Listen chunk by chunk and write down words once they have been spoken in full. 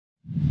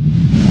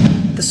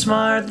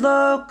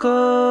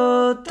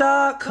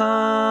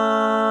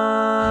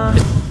TheSmartLocal.com.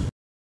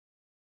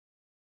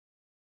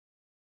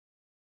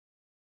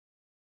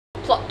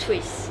 Plot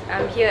twist.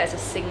 I'm here as a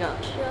singer.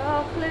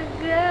 Chocolate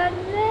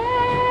goodness.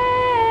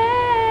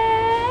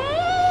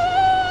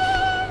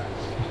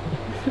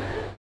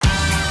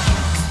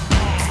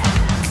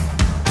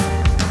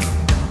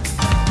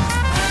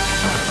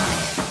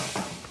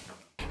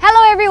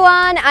 Hello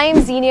everyone,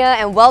 I'm Xenia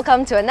and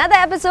welcome to another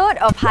episode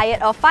of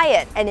Hired or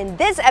Fired. And in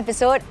this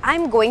episode,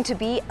 I'm going to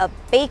be a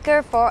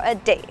baker for a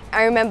day.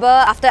 I remember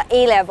after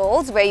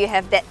A-levels, where you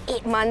have that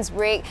 8 months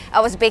break, I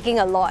was baking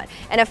a lot.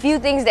 And a few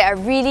things that I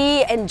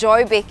really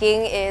enjoy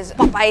baking is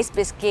Popeye's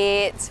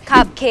biscuits,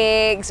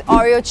 cupcakes,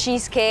 Oreo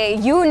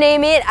cheesecake, you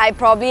name it, I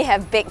probably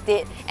have baked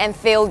it and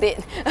failed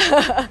it.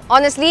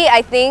 Honestly,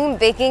 I think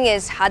baking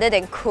is harder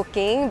than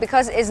cooking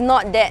because it's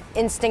not that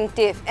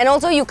instinctive. And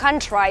also you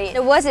can't try it.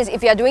 The worst is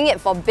if you're doing it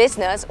for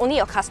business, only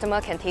your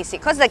customer can taste it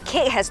because the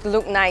cake has to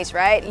look nice,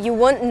 right? You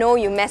won't know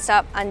you mess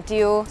up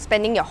until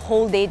spending your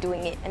whole day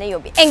doing it and then you'll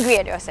be angry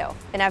at yourself.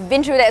 And I've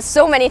been through that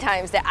so many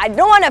times that I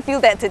don't want to feel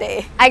that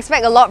today. I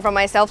expect a lot from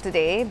myself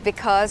today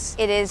because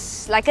it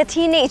is like a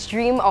teenage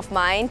dream of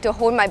mine to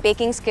hone my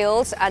baking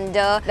skills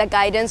under the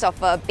guidance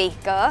of a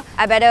baker.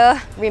 I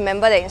better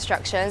remember the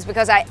instructions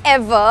because I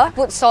ever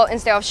put salt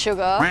instead of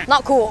sugar.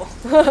 Not cool.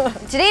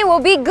 Today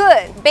will be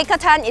good. Baker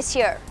Tan is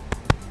here.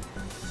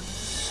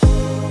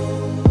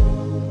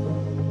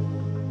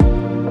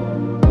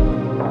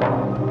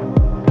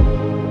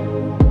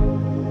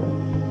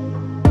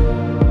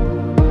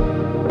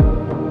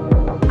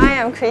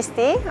 I'm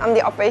Christy. I'm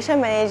the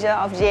Operation Manager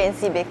of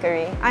JNC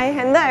Bakery. I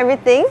handle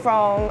everything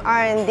from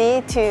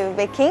R&D to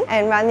baking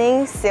and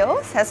running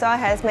sales as well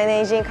as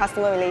managing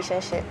customer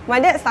relationship. My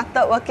dad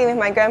started working with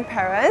my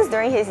grandparents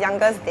during his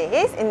youngest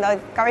days in the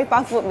curry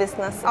puff food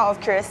business. Out of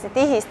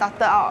curiosity, he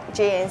started out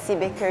JNC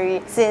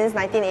Bakery since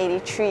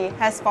 1983.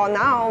 As for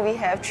now, we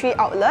have 3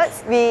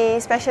 outlets.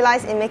 We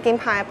specialize in making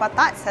pineapple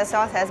tarts as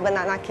well as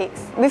banana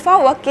cakes.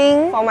 Before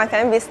working for my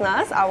family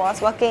business, I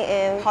was working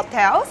in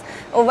hotels.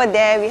 Over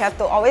there, we have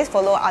to always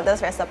follow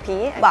others'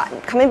 recipe. But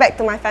coming back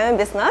to my family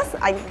business,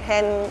 I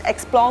can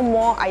explore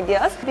more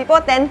ideas.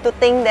 People tend to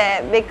think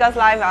that baker's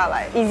life are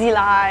like easy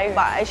life,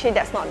 but actually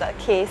that's not the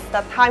case.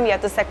 The time you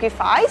have to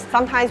sacrifice,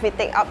 sometimes we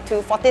take up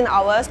to 14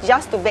 hours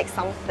just to bake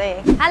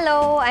something.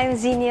 Hello, I'm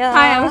Xenia.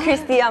 Hi, I'm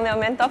Christy. I'm your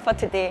mentor for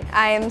today.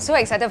 I am so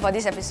excited for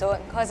this episode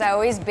because I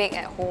always bake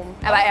at home.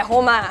 At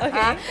home,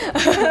 okay.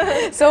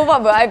 So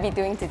what will I be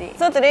doing today?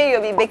 So today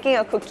you'll be baking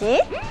a cookie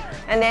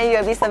and then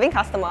you'll be serving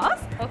customers,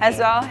 as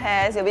well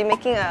as you'll be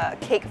making a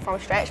cake from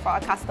scratch for a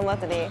customer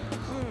today.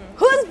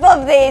 Whose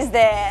birthday is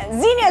that?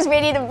 Xenia's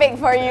ready to bake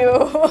for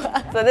you.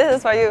 So this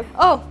is for you.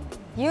 Oh,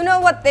 you know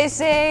what they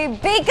say,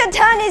 Baker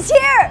Tan is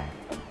here!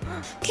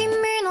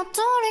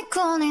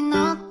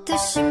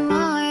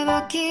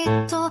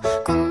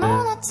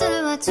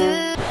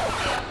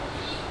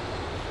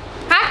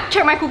 Huh?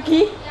 Check my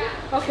cookie? Yeah.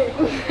 Okay.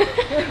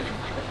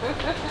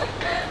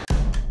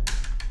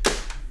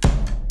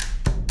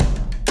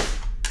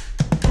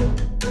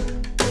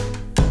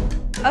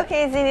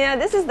 Okay, Xenia,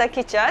 this is the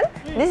kitchen.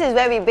 This is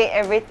where we bake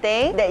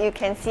everything that you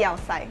can see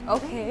outside.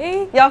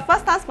 Okay. Your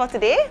first task for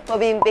today will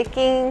be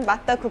baking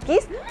butter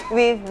cookies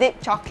with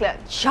dipped chocolate.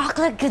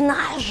 Chocolate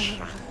ganache.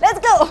 Let's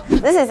go!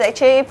 This is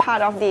actually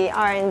part of the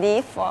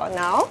R&D for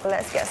now.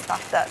 Let's get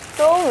started.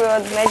 So we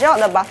will measure out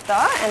the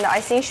butter and the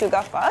icing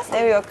sugar first,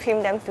 then we will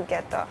cream them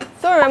together.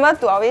 So remember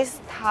to always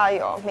tie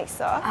your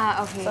mixer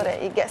okay. so that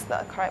it gets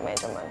the correct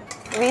measurement.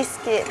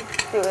 Whisk it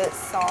till it's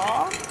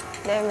soft.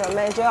 Then we'll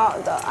measure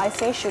out the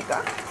icing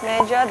sugar.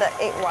 Measure the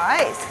egg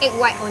whites. Egg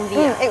white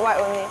only? Egg white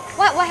only.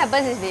 What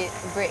happens if it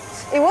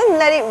breaks? It won't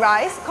let it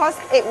rise because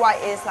egg white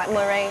is like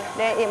meringue.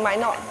 Then it might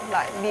not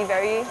like be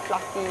very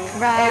fluffy.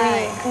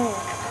 Right.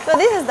 So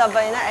this is the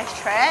vanilla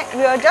extract.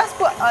 We will just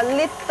put a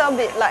little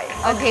bit like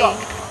a drop.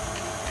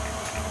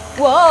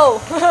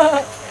 Whoa!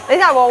 等一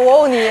下我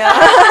wow你啊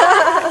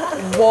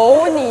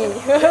Wow你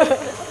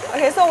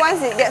Okay, so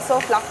once it gets so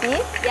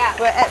fluffy, yeah,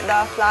 we'll add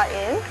the flour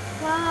in.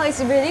 Wow, it's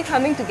really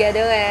coming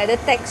together eh. The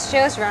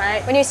textures,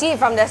 right? When you see it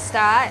from the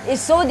start,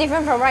 it's so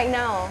different from right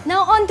now.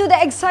 Now on to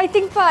the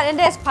exciting part, and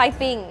that's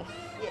piping.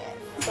 Yeah.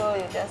 So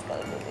you just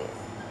gotta do this.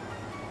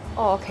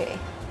 Oh, okay.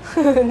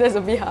 That's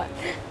a bit hard.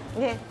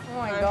 Okay. Oh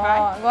my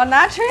god. Got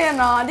nothing or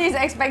not? This is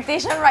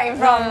expectation right in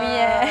front of me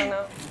eh.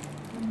 No.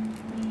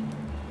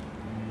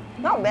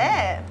 Not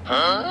bad.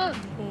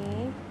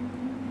 Okay.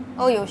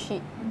 Oh, your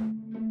shit.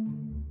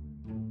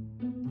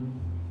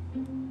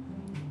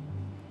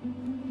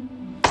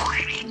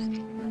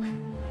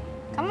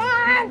 Come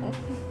on!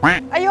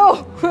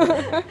 Ayo!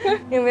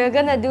 We're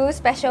gonna do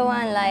special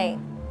one like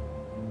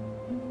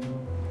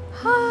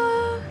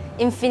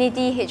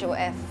Infinity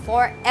HOF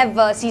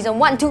Forever Season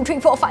 1, 2, 3,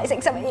 4, 5,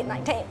 6, 7, 8,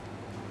 9, 10.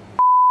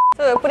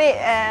 So we'll put it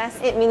as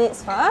 8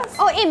 minutes first.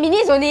 Oh, 8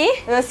 minutes only?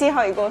 We'll see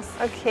how it goes.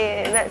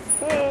 Okay, let's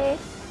see.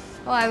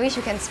 Oh, I wish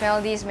you can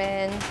smell this,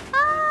 man.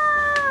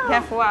 Ah!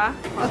 Careful, ah.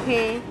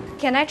 Okay,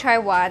 can I try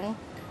one?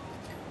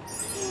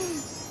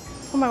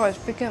 Oh my god, it's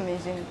freaking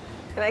amazing.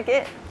 You like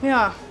it?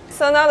 Yeah.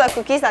 So now the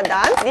cookies are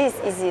done. This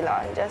is easy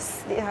lah.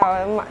 Just eat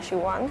however much you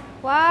want.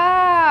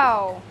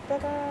 Wow.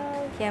 Ta-da!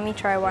 Okay, let me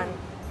try one.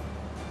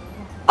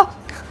 Oh!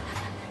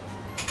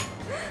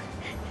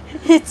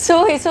 It's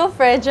so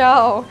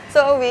fragile.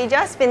 So we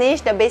just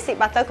finished the basic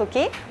butter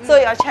cookie. So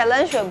your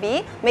challenge will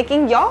be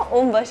making your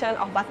own version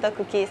of butter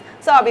cookies.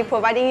 So I'll be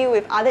providing you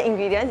with other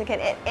ingredients. You can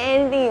add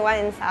anything you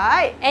want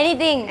inside.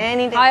 Anything.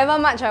 Anything. However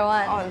much I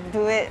want. Oh,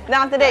 do it. Then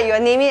after that, you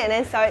will name it and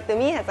then sell it to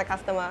me as a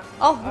customer.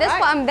 Oh, that's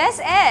what I'm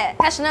best at.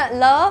 Passionate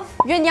love,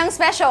 Yun Yang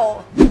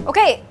special.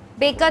 Okay,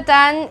 Baker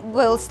Tan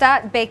will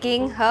start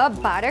baking her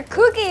butter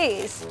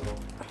cookies.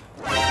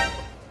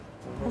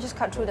 I just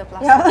cut through the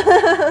plastic.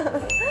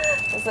 Yeah.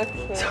 It's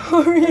okay.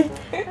 Sorry.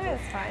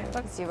 It's fine.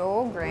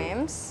 0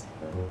 grams.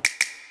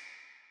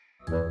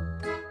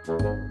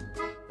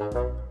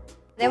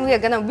 Then we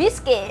are gonna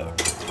whisk it.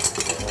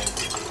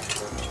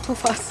 Too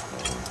fast.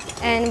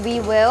 And we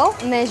will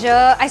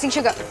measure icing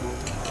sugar.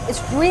 It's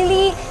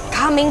really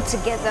coming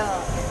together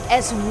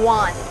as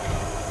one.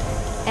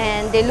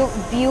 And they look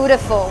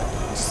beautiful.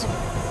 Just,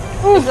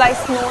 It's like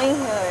snowing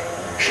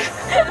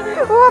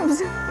here.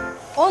 oops.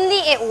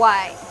 Only 8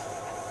 white.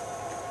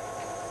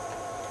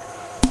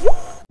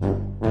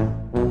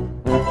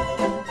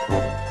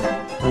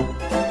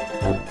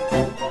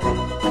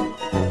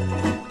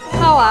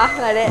 How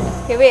like that?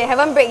 Okay, wait,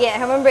 haven't break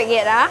yet,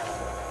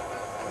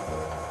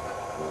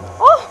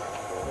 Oh!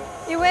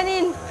 It went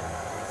in.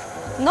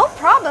 No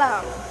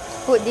problem.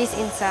 Put this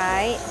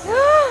inside.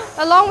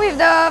 Along with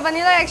the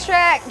vanilla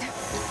extract.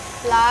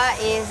 Flour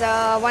is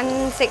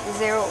 160.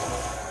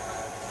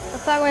 The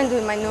flour going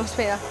to my nose,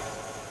 wait.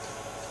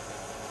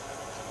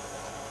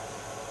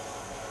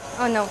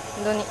 Oh no,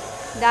 don't need.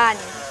 Done.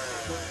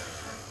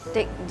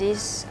 Take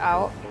this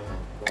out.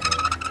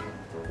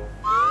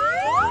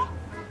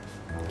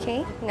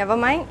 Okay, never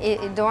mind.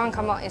 It don't want to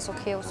come out. It's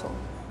okay also.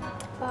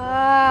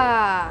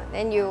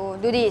 Then you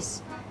do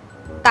this.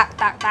 Tak,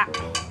 tak, tak.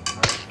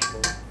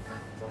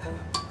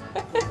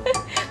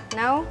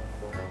 Now.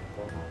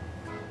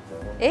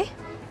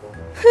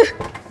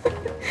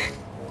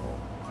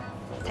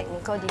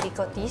 Technical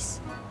difficulties.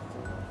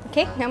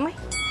 Okay, never mind.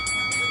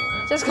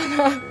 Just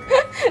gonna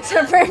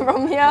separate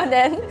from here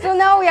then. So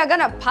now we are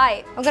gonna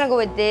pipe. I'm gonna go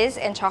with this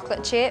and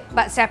chocolate chip,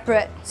 but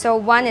separate. So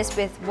one is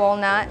with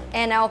walnut,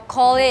 and I'll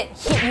call it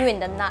hit you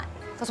in the nut.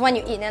 Because when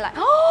you eat, they're like,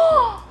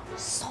 oh,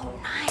 so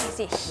nice.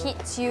 It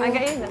hits you. I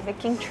got you the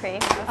baking tray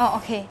first. Oh,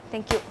 okay.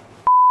 Thank you.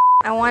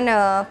 I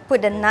wanna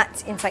put the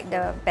nuts inside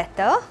the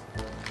batter.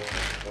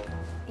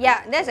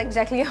 Yeah, that's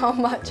exactly how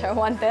much I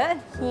wanted.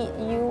 Hit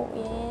you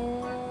in.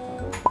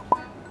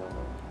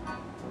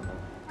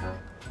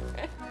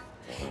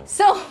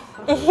 So,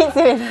 It hits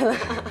you in the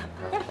nut.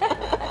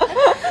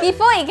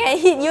 before it can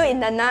hit you in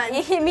the nut,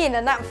 it hit me in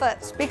the nut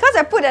first. Because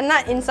I put the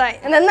nut inside,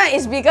 and the nut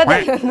is bigger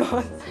than the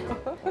nose.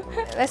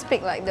 Let's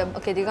pick like the...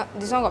 Okay,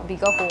 this one got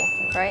bigger hole,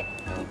 right?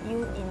 Hit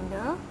you in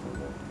the...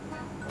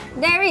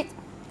 There it!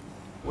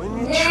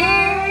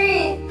 There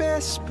it!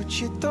 Best, but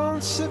you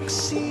don't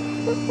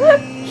succeed.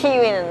 Hit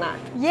you in the nut.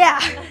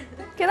 Yeah!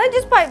 Can I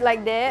just pipe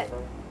like that?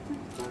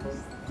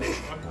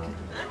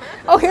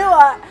 Okay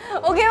what?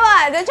 Okay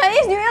what? The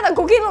Chinese New Year, the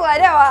cookie look like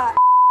that what?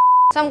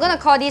 So I'm gonna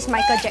call this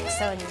Michael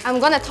Jackson. I'm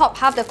gonna top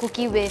half the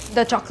cookie with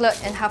the chocolate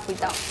and half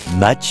without.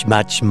 Much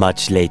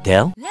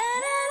later.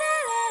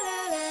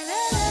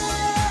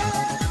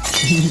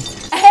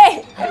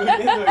 Hey!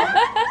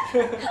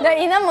 The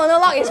inner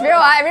monologue is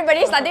real,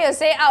 everybody's starting to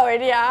say out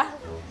already.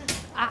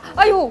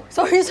 Ayu!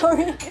 Sorry.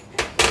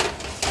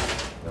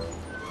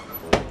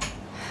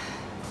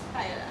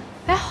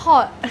 Very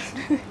hot.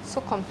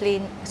 So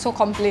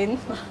complain.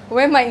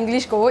 Where my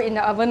English go? In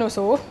the oven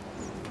also.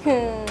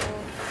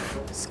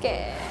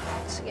 Scared.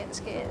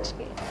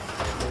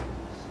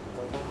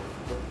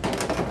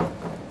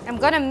 I'm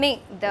gonna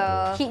make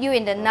the hit you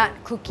in the nut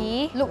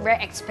cookie look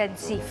very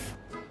expensive.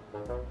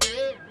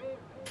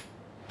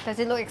 Does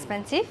it look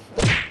expensive?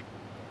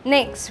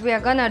 Next, we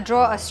are gonna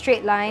draw a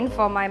straight line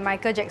for my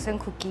Michael Jackson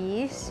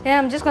cookies. And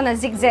I'm just gonna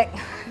zigzag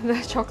the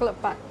chocolate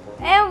part.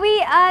 And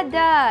we are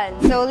done!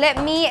 So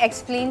let me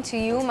explain to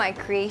you my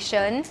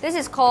creation. This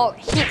is called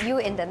Hit You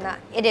in the Nut.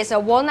 It is a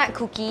walnut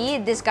cookie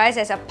disguised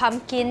as a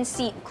pumpkin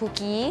seed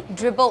cookie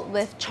dribbled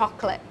with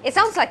chocolate. It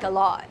sounds like a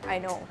lot, I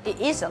know. It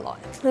is a lot.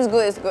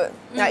 It's good.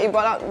 Yeah, you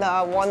brought out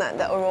the walnut,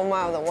 the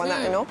aroma of the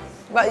walnut, you know?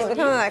 But it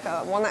becomes like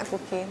a walnut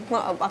cookie,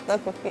 not a butter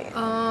cookie.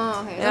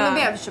 Oh, okay. Yeah. Then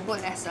maybe I should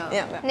put lesser.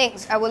 Yeah.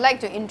 Next, I would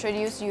like to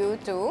introduce you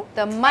to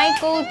the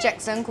Michael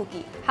Jackson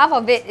cookie. Half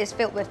of it is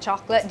filled with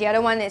chocolate, the other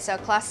one is a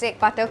classic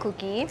butter cookie.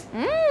 I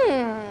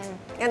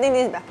think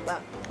this is better.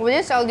 Would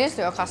you sell this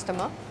to your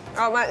customer?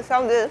 I might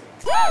sell this.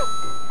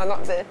 Or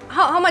not this.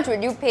 How much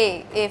would you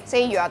pay if,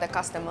 say, you are the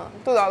customer?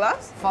 $2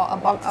 For a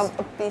box?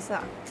 a piece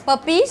lah. Per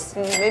piece?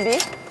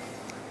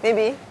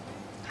 Maybe.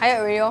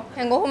 Hired already,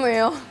 can go home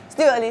already.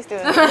 Still early.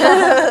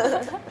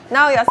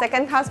 Now your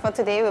second task for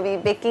today will be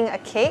baking a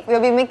cake. We'll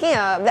be making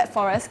a black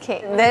forest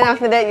cake. Then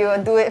after that you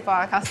will do it for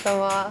our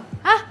customer.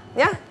 Huh?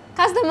 Yeah?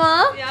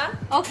 Customer? Yeah.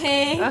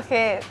 Okay.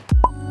 Okay.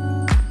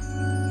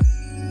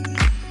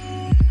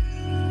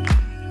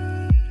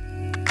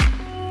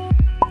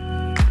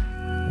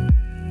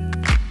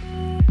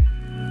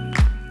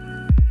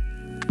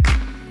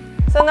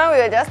 now we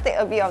will just take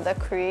a bit of the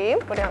cream,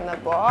 put it on the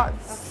board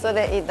so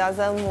that it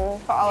doesn't move.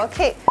 For our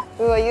cake,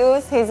 we will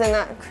use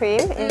hazelnut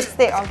cream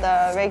instead of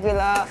the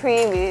regular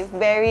cream with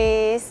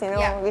berries, you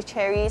know, with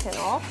cherries and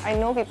all. I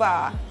know people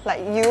are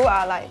like you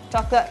are like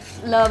chocolate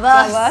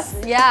lovers.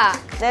 Yeah.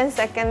 Then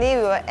secondly,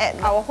 we will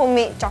add our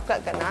homemade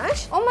chocolate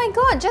ganache. Oh my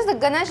god, just the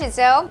ganache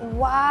itself?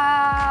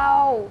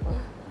 Wow!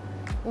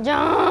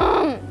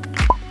 Yum!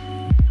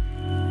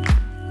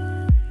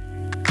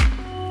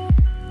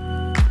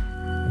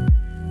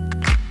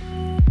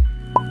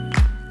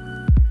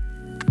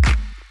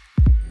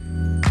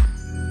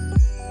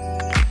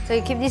 So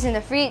you keep this in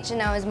the fridge, and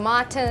now it's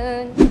my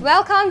turn.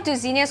 Welcome to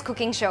Xenia's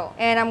cooking show.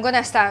 And I'm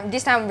gonna start,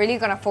 this time I'm really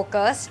gonna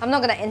focus. I'm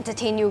not gonna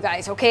entertain you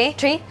guys, okay?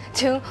 3,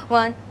 2,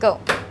 1, go.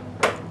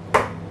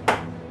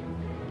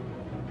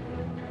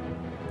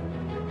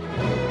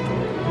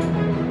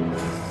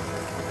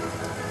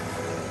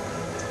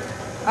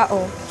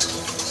 Uh-oh.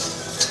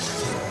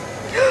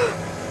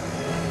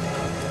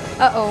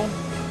 Uh-oh.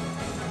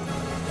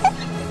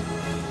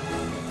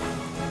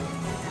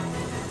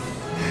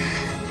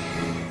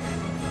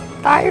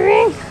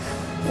 Tiring!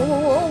 Whoa,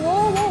 whoa,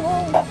 whoa,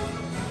 whoa, whoa.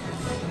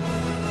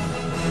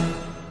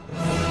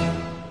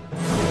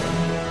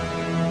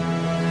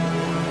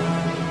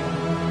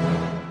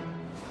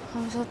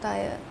 I'm so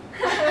tired.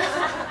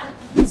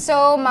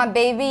 So my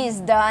baby is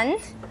done.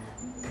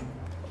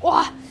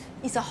 Wow,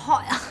 it's a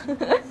hot.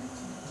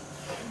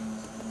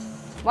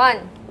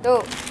 1, 2.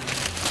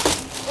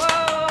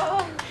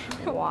 Whoa!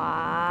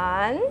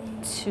 1,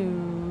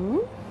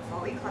 2.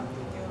 Before we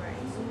continue, right?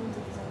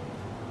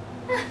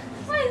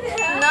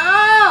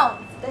 No!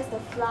 That's the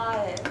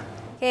flour.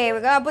 Okay,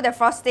 we're gonna put the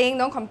frosting.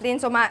 Don't complain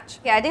so much.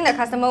 Okay, I think the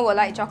customer will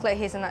like chocolate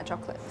hazelnut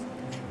chocolate.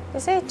 You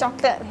say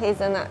chocolate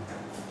hazelnut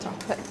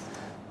chocolate.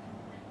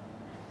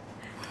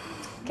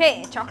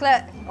 Okay,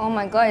 chocolate. Oh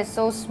my god, it's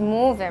so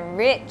smooth and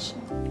rich.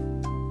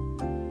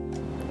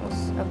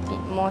 Just a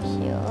bit more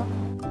here.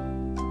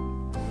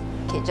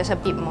 Okay, just a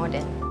bit more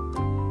then.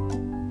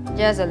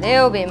 Just a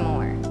little bit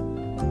more.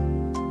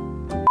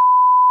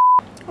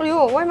 Oh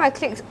yo, why my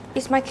cake?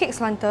 Is my cake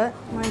slanted?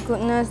 My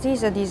goodness, this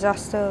is a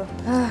disaster.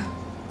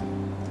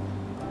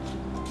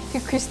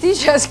 Did Christy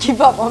just give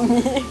up on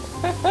me?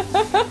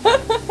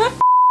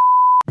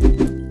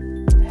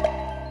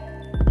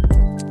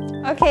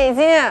 Okay,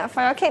 Xenia,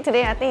 for your cake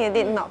today, I think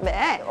you did not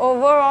bad.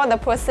 Overall, the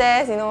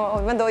process, you know,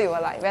 even though you were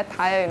like very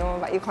tired, you know,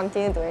 but you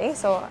continue doing,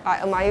 so I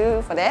admire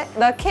you for that.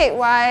 The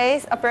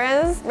cake-wise,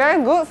 appearance,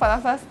 very good for the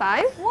first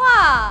time.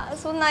 Wow,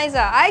 so nice.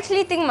 I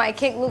actually think my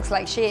cake looks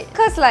like shit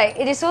because like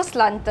it is so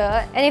slanted,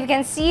 and if you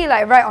can see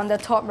like right on the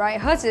top,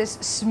 right, hers is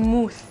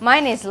smooth.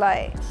 Mine is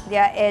like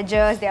there are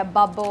edges, there are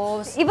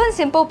bubbles, even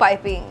simple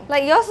piping.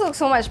 Like yours looks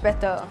so much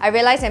better. I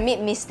realized I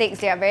made mistakes.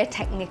 They are very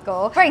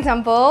technical. For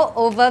example,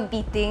 over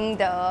beating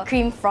the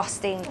cream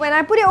frosting. When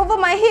I put it over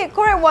my head,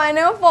 correct, one, I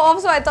never fall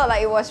off, so I thought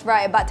like it was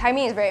right. But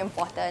timing is very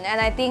important,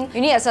 and I think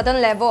you need a certain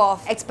level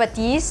of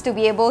expertise to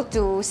be able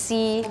to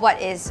see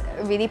what is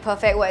really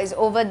perfect, what is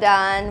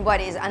overdone,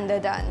 what is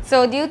underdone.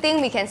 So do you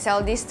think we can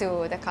sell this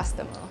to the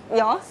customer?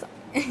 Yours?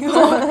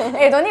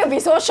 Hey, don't need to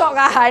be so shocked.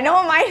 I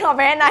know mine not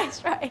very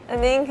nice, right? I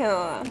think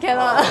cannot.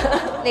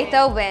 Cannot.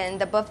 Later when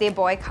the birthday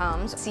boy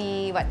comes,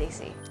 see what they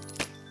say.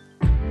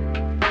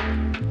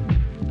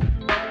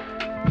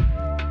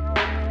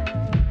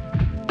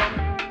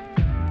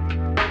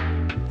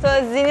 So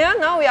Xenia,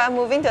 now we are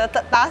moving to the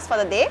third task for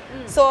the day.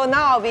 So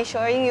now I'll be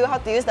showing you how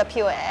to use the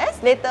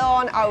POS. Later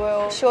on, I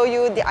will show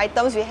you the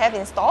items we have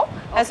in store,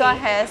 as well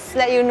as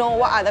let you know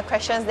what are the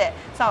questions that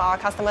some of our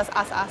customers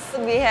ask us.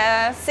 We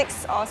have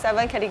 6 or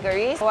 7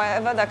 categories.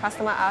 Whatever the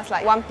customer asks,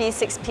 like 1 piece,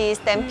 6 piece,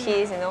 10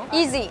 piece, you know.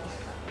 Easy.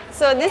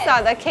 So these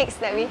are the cakes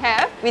that we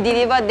have. We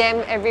deliver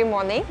them every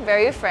morning,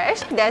 very fresh.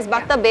 There's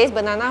butter-based,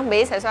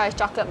 banana-based, as well as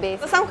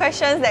chocolate-based. So some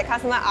questions that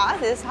customer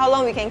ask is how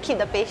long we can keep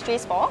the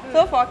pastries for.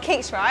 So for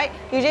cakes, right,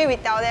 usually we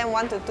tell them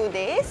 1 to 2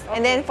 days.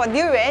 And then for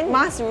durian,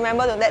 must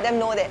remember to let them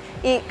know that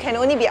it can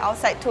only be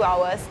outside 2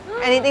 hours.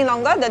 Anything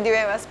longer, the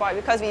durian will spoil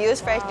because we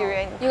use fresh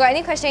durian. You got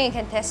any question, you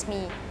can test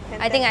me.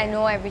 I think I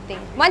know everything.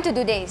 1 to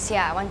 2 days,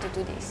 yeah, 1 to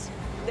 2 days.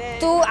 Then,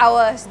 2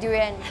 hours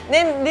durian.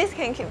 then this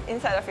can keep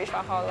inside the fridge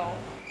for how long?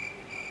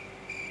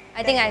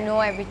 I think I know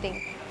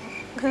everything.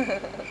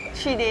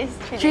 3 days.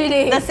 3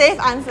 days. The safe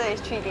answer is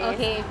 3 days.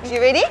 Okay.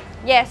 You ready?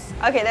 Yes.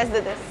 Okay, let's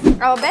do this.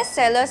 Our best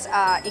sellers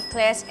are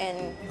eclairs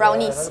and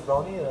brownies.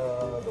 Brownie,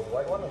 the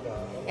white one or the...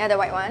 Yeah, the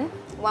white one.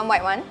 One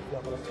white one. Yeah,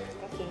 correct.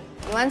 Okay.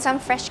 You want some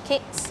fresh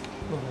cakes?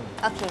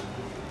 Okay.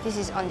 This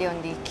is on the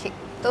cake.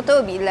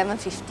 Total will be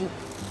 11.50.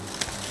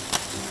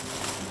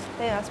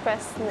 Then I'll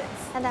press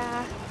next.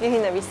 Ta-da! Give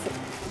him the receipt.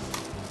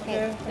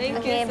 Okay. Thank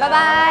Okay, you,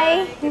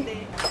 bye-bye.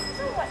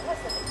 So what's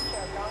the mixture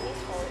of brownies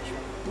for which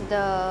one?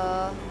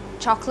 The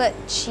chocolate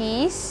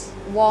cheese,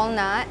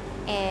 walnut,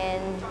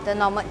 and the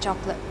normal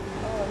chocolate.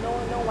 Oh,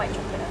 no white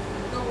chocolate.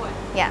 No white.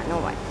 Yeah, no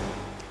white.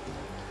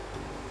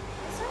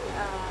 This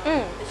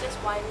one, it's just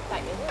one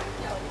type, is it?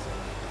 Yeah. This one.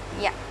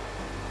 Yeah.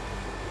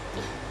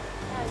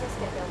 I'll just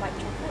get the white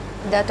chocolate.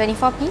 The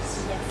 24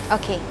 piece? Yes.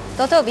 Okay.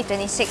 Total will be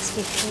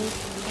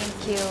 26.50.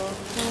 Thank you.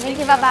 Thank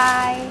you,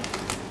 bye-bye.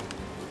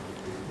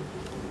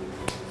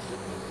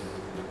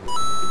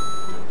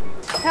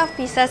 12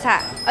 pieces, huh?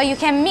 Or you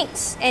can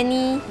mix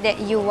any that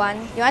you want.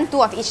 You want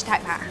 2 of each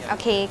type, huh?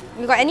 Okay.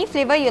 You got any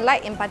flavor you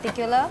like in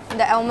particular?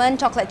 The almond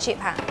chocolate chip,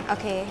 huh?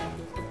 Okay.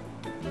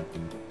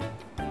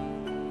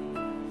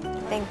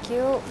 Thank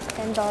you.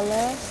 $10.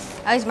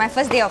 Oh, it's my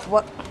first day of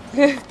work.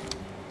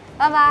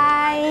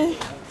 Bye-bye.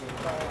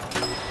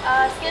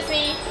 Excuse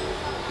me.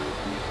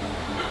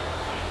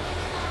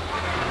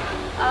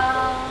 I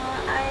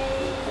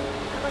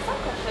have some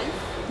questions.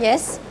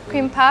 Yes,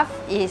 cream puff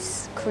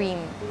is cream.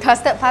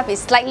 Custard puff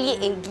is slightly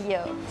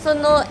eggier. So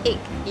no egg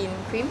in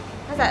cream?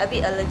 Because I'm a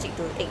bit allergic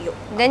to egg yolk.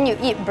 Then you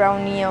eat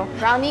brownie. Oh.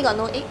 Brownie got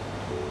no egg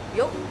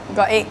yolk?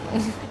 Got egg.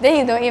 Then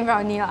you don't eat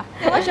brownie. Lah.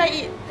 Then what should I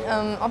eat?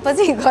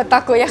 Opposite got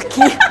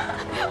takoyaki.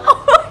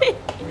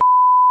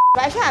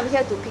 But actually I'm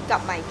here to pick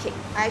up my cake.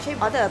 I actually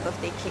ordered a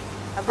birthday cake.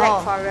 A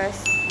black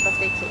forest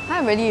birthday cake.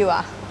 Hi, really you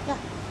are? Yeah.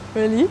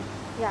 Really?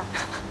 Yeah.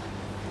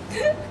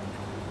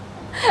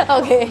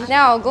 Okay,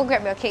 now I'll go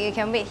grab your cake. You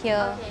can wait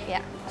here. Okay.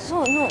 Yeah.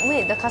 So, no,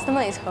 wait, the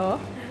customer is her?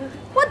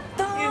 What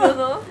the? You don't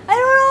know? I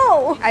don't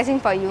know. I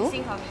sing for you.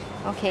 Sing for me.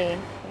 Okay.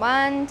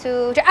 1,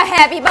 2, 3.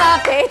 Happy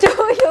birthday to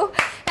you.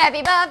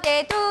 Happy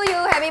birthday to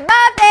you. Happy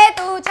birthday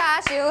to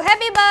Chashu.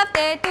 Happy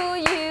birthday to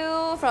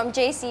you. From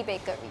JC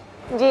Bakery.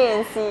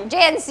 GNC.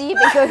 JNC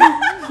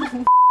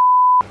Bakery.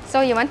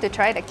 So you want to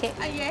try the cake?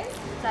 Yes.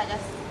 So I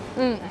just...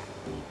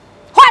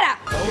 What up?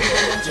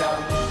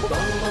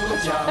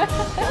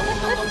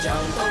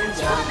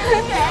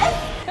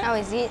 How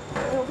is it?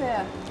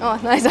 Okay. Oh,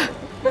 nice.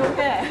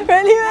 Okay.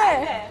 Really?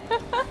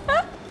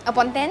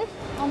 Upon 10?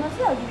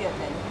 Honestly, I'll give you a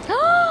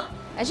 10.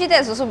 Actually,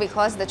 that's also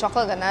because the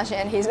chocolate ganache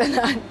and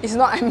hazelnut is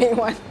not I made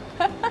one.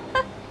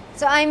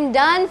 So I'm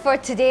done for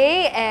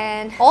today,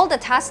 and all the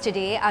tasks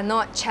today are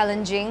not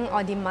challenging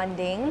or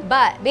demanding,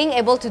 but being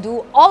able to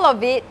do all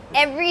of it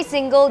every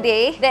single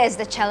day, that is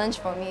the challenge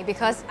for me,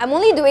 because I'm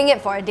only doing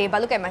it for a day,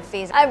 but look at my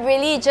face. I'm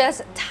really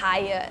just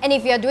tired. And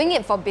if you're doing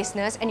it for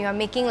business and you're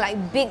making like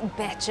big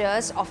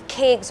batches of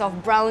cakes,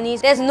 of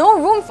brownies, there's no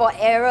room for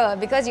error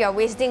because you're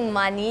wasting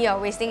money, you're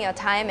wasting your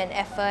time and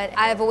effort.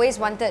 I've always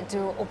wanted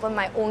to open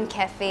my own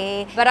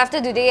cafe, but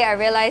after today I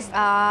realized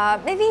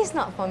maybe it's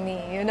not for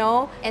me, you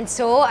know? And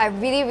so I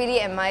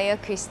really admire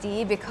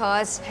Christy,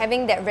 because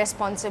having that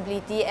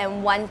responsibility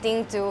and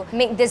wanting to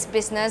make this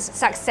business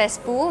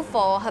successful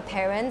for her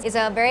parents is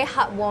a very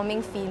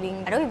heartwarming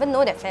feeling. I don't even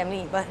know that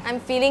family, but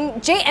I'm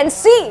feeling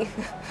J&C!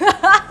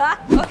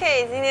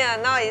 Okay, Xenia,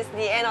 now it's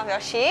the end of your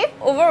shift.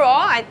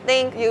 Overall, I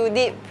think you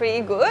did pretty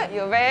good.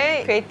 You're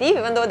very creative,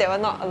 even though there were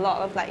not a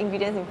lot of like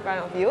ingredients in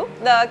front of you.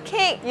 The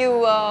cake, you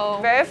were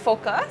very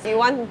focused. You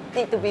want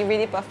it to be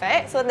really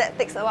perfect, so that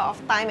takes a lot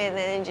of time and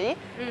energy,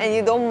 and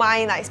you don't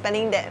mind like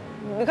spending that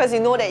because you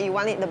know that you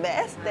want it the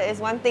best. That is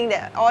one thing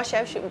that all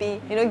chefs should be,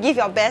 you know, give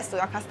your best to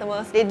your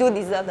customers. They do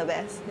deserve the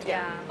best.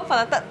 Yeah. For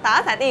the third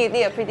task, I think you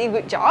did a pretty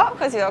good job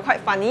because you were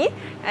quite funny,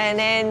 and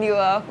then you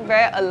were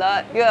very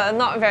alert. You are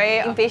not very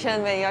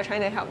impatient when you're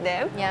trying to help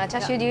them. Yeah,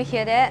 Chashu, do you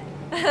hear that?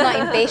 Not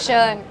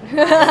impatient.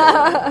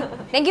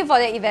 Thank you for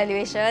the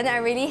evaluation. I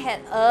really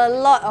had a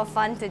lot of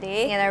fun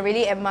today, and I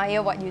really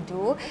admire what you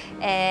do.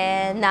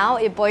 And now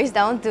it boils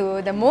down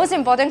to the most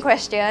important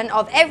question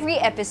of every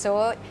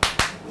episode.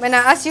 When I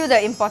ask you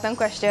the important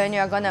question,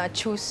 you're gonna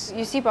choose.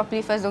 You see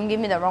properly first, don't give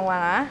me the wrong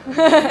one.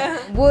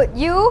 Would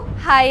you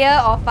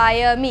hire or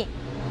fire me?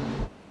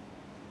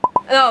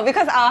 No,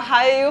 because I'll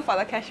hire you for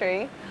the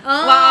cashiering.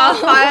 But I'll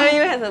fire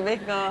you as a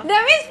baker.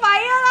 That means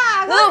fire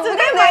lah! No, Today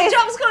because my there is-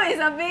 job scope is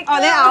a baker.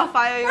 Oh, then I'll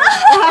fire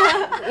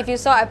you. If you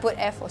saw, I put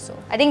F also.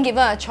 I think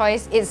given a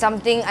choice, it's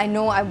something I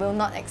know I will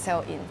not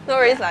excel in. No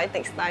worries, like, it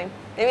takes time.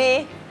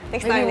 Maybe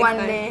next time. Maybe one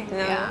next day. time.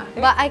 Yeah.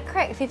 But I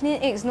cracked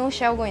 15 eggs, no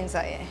shell go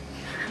inside.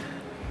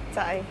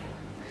 Sorry.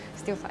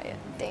 Still fired.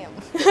 Damn.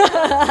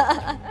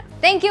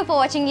 Thank you for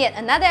watching yet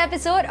another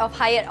episode of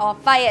Hired or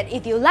Fired.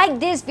 If you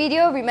like this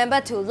video, remember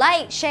to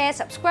like, share,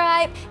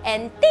 subscribe,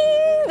 and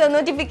ding the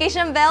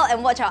notification bell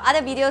and watch our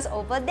other videos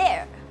over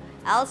there.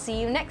 I'll see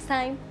you next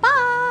time.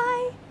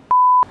 Bye!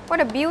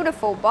 What a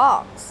beautiful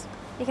box.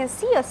 You can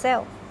see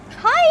yourself.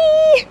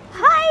 Hi!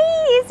 Hi!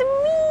 It's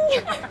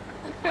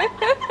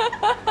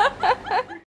me!